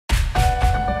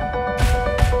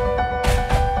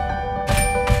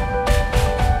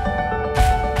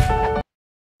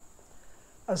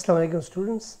Assalamu alaikum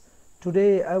students.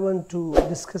 Today I want to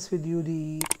discuss with you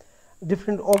the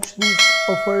different options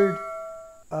offered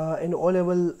in O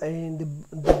level and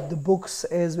the books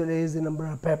as well as the number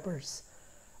of papers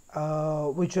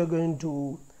which are going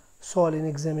to solve in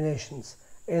examinations,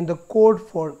 and the code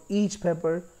for each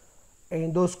paper,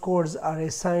 and those codes are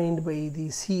assigned by the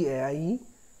CAIE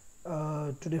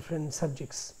to different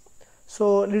subjects.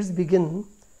 So let's begin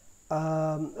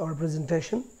our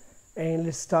presentation and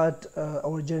let's start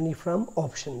our journey from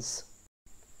options.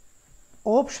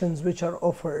 Options which are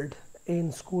offered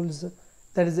in schools,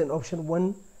 that is in option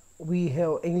 1 we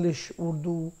have English,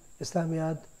 Urdu,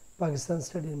 Islamiyat, Pakistan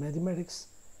Study and Mathematics.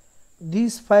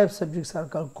 These 5 subjects are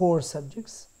called core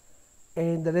subjects,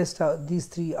 and the rest are, these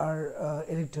 3 are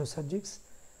elective subjects.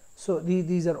 So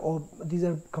these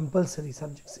are compulsory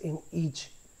subjects in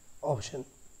each option.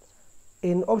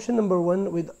 In option number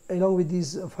 1, along with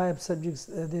these 5 subjects,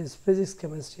 there is physics,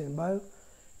 chemistry and bio.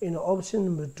 In option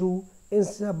number 2,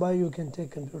 instead of bio you can take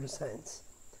computer science.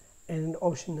 And in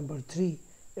option number 3,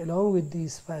 along with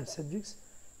these 5 subjects,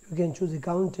 you can choose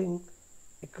accounting,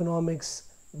 economics,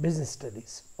 business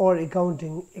studies, or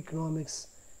accounting, economics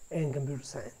and computer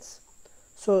science.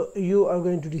 So you are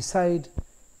going to decide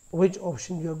which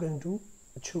option you are going to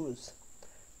choose.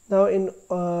 Now in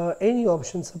any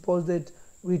option, suppose that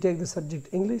we take the subject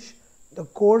English, the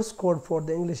course code for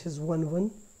the English is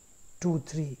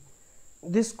 1123.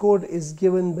 This code is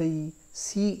given by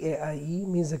CAIE,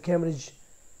 means the Cambridge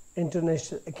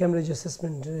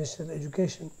Assessment International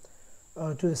Education,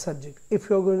 to the subject. If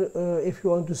you are going if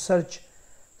you want to search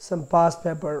some past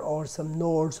paper or some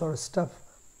notes or stuff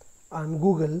on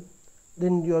Google,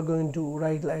 then you are going to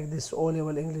write like this: O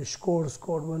level English course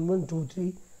code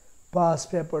 1123, past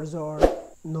papers or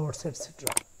notes, etc.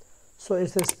 So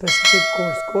it's a specific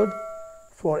course code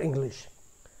for English.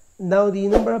 Now the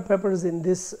number of papers in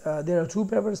this, there are 2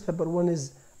 papers. Paper 1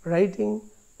 is writing,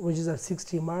 which is at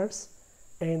 60 marks,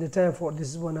 and the time for this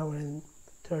is 1 hour and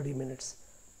 30 minutes.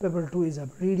 Paper 2 is up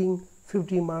reading,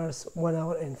 50 marks, 1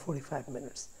 hour and 45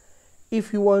 minutes.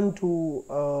 If you want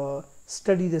to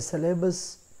study the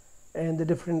syllabus and the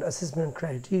different assessment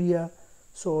criteria,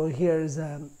 so here is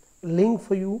a link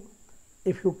for you.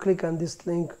 If you click on this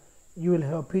link, you will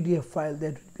have a PDF file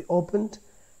that will be opened,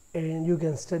 and you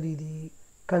can study the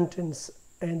contents,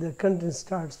 and the content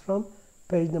starts from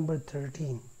page number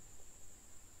 13.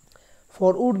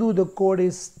 For Urdu, the code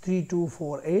is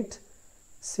 3248.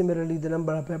 Similarly, the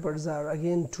number of papers are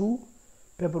again 2.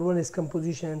 Paper 1 is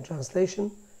composition and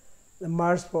translation. The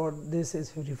marks for this is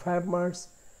 55 marks,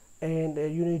 and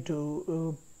you need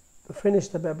to finish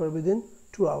the paper within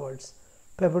 2 hours.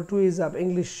 Paper 2 is of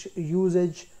English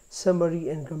usage, summary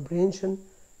and comprehension.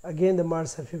 Again the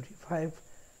marks are 55,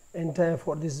 and time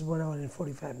for this is 1 hour and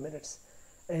 45 minutes.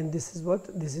 And this is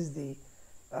the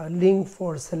link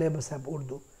for syllabus of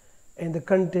Urdu, and the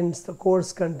contents, the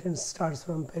course contents starts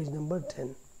from page number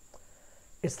 10.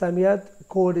 Islamiyat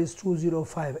code is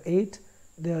 2058.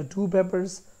 There are 2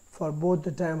 papers. For both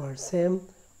the time are same,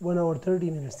 1 hour 30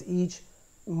 minutes each.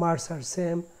 Marks are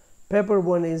same. Paper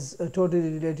 1 is totally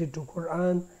related to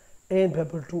Quran, and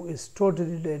paper 2 is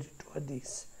totally related to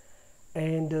Hadith,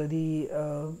 and the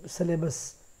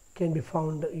syllabus can be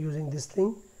found using this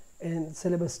thing, and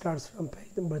syllabus starts from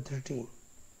page number 13.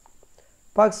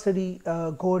 Pak Study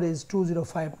code is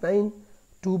 2059.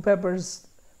 2 papers.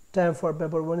 Time for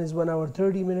paper 1 is 1 hour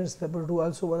 30 minutes. Paper 2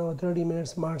 also 1 hour 30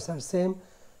 minutes. Marks are same,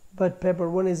 but paper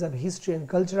 1 is of history and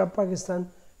culture of Pakistan.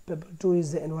 Paper 2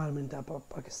 is the environment of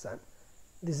Pakistan.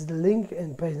 This is the link,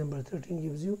 and page number 13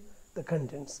 gives you the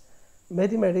contents.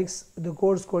 Mathematics, the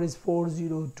course code is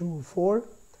 4024,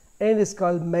 and it's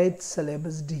called Math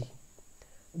Syllabus D.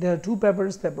 There are 2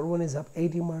 papers. Paper 1 is of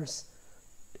 80 marks.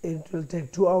 It will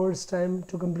take 2 hours time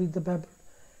to complete the paper,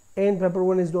 and paper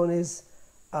 1 is known as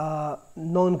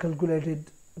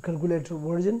calculator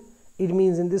version. It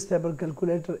means in this paper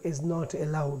calculator is not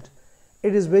allowed.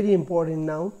 It is very important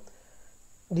now.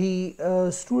 The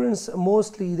students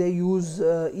mostly they use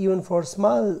even for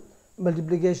small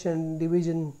multiplication,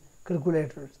 division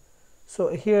calculators. So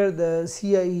here the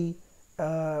CIE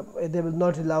they will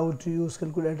not allow to use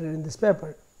calculator in this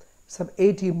paper. Some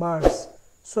 80 marks.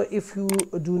 So if you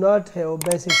do not have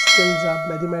basic skills of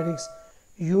mathematics,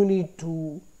 you need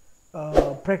to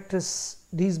practice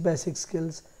these basic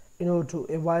skills in order to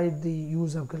avoid the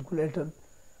use of calculator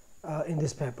in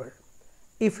this paper.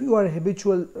 If you are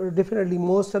habitual, definitely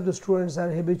most of the students are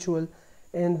habitual,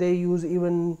 and they use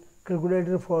even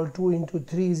calculator for 2 into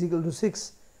 3 is equal to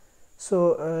 6.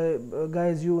 So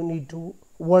guys, you need to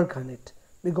work on it,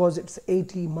 because it's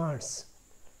 80 marks.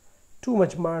 Too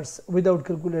much marks. Without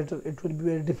calculator it will be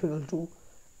very difficult to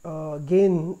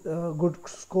gain good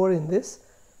score in this,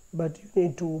 but you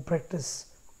need to practice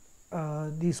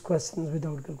these questions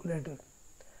without calculator.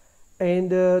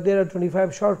 And there are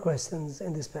 25 short questions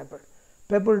in this paper.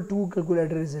 Paper 2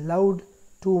 calculator is allowed.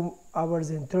 2 hours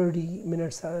and 30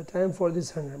 minutes are time for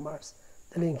this 100 marks.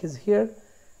 The link is here.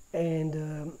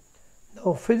 And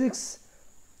now physics.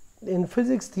 In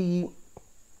physics, the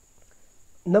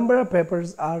number of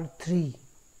papers are 3.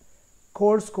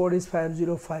 Course code is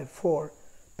 5054.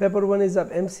 Paper 1 is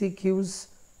of MCQs,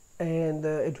 and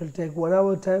it will take 1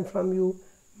 hour time from you.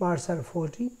 Marks are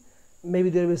 40. Maybe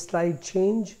there will be slight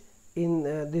change in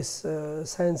this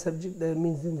science subject, that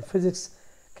means in physics,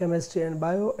 chemistry and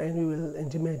bio, and we will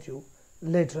intimate you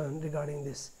later on regarding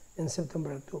this in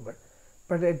September, October.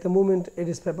 But at the moment it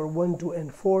is paper 1, 2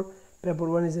 and 4. Paper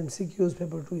 1 is MCQs,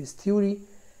 paper 2 is theory,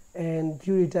 and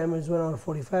theory time is 1 hour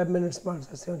 45 minutes, marks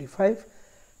are 75.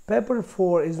 Paper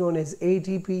 4 is known as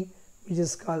ATP, which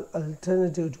is called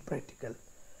alternative to practical.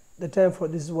 The time for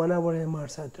this is 1 hour and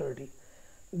marks are 30.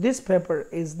 This paper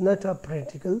is not a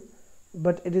practical,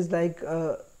 but it is like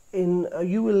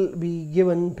you will be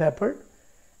given paper,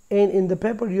 and in the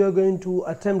paper you are going to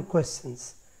attempt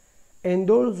questions, and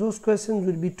those questions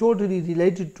will be totally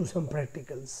related to some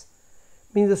practicals.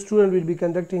 Means the student will be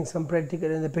conducting some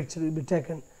practical and the picture will be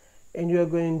taken, and you are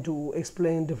going to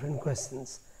explain different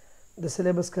questions. The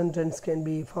syllabus contents can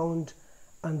be found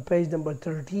on page number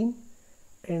 13,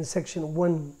 and section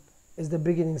 1 is the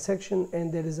beginning section,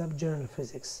 and there is of general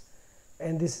physics,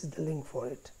 and this is the link for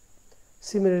it.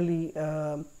 Similarly,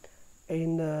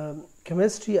 in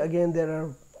chemistry, again there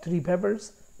are 3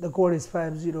 papers. The code is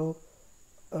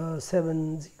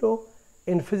 5070.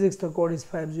 In physics, the code is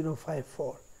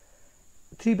 5054.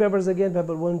 3 papers again,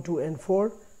 paper 1, 2 and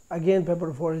 4. Again,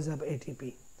 paper 4 is of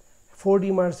ATP.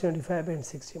 40 marks, 75 and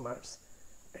 60 marks.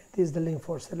 And this is the link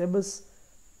for syllabus.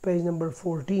 Page number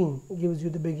 14 gives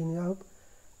you the beginning of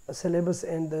a syllabus,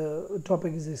 and the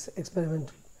topic is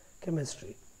experimental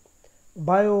chemistry.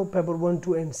 Bio, paper 1,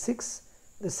 2 and 6.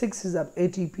 The 6 is of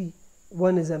ATP,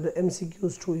 1 is of the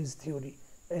MCQs, 2 is theory,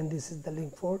 and this is the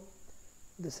link for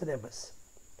the syllabus.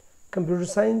 Computer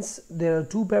science, there are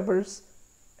 2 papers,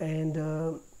 and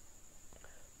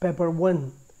paper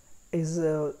 1 is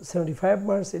 75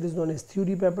 marks, it is known as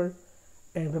theory paper,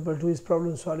 and paper 2 is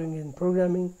problem solving in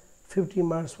programming, 50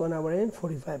 marks, 1 hour and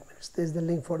 45 minutes. This is the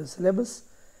link for the syllabus.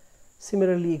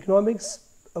 Similarly, economics,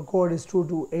 a code is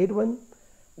 2281.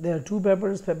 There are 2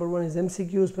 papers. Paper 1 is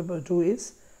MCQs, paper 2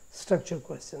 is structure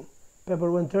question.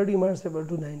 Paper 1 30 marks, paper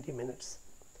 2 90 minutes.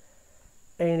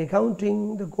 And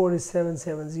accounting, the code is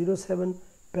 7707.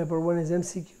 Paper 1 is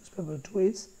MCQs, paper 2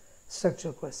 is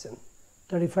structure question.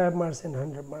 35 marks and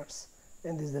 100 marks.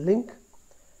 And this is the link.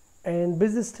 And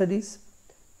business studies,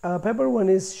 paper 1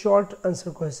 is short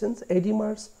answer questions, 80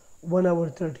 marks, 1 hour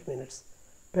 30 minutes.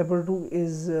 Paper 2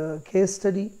 is case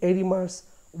study, 80 marks,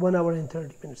 1 hour and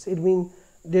 30 minutes. It means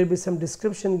there will be some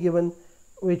description given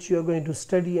which you are going to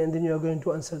study, and then you are going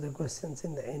to answer the questions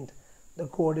in the end. The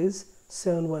code is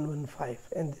 7115,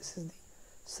 and this is the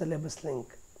syllabus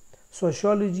link.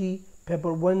 Sociology,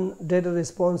 paper 1 data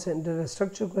response and data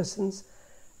structure questions,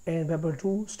 and paper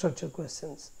 2 structure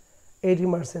questions, 80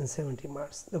 marks and 70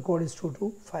 marks. The code is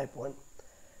 2251.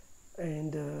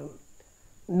 And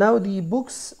now the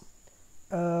books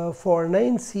for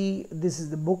 9C, this is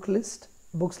the books list.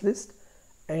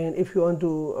 And if you want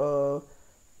to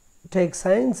take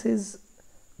sciences,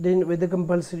 then with the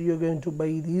compulsory you are going to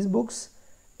buy these books,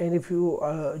 and if you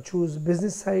choose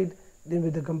business side, then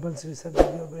with the compulsory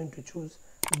subject you are going to choose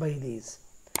buy these.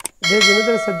 There is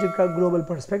another subject called global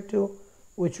perspective,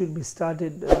 which will be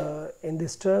started in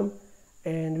this term,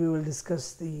 and we will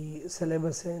discuss the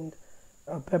syllabus and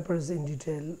papers in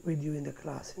detail with you in the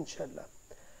class, inshallah.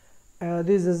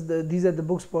 These are the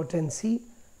books for 10C.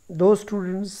 Those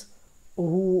students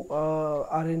who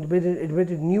are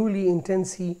admitted newly in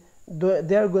 10C,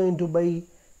 they are going to buy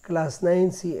class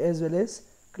 9C as well as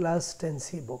class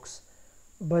 10C books.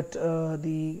 But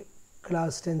the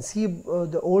class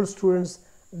 10C, the old students,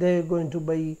 they are going to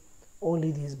buy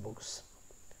only these books.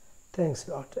 Thanks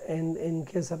a lot. And in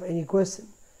case of any question,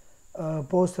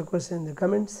 post a question in the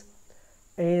comments.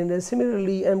 And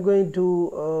similarly, I'm going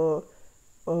to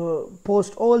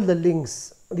post all the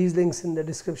links, these links in the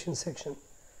description section.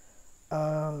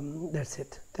 That's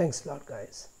it. Thanks a lot,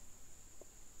 guys.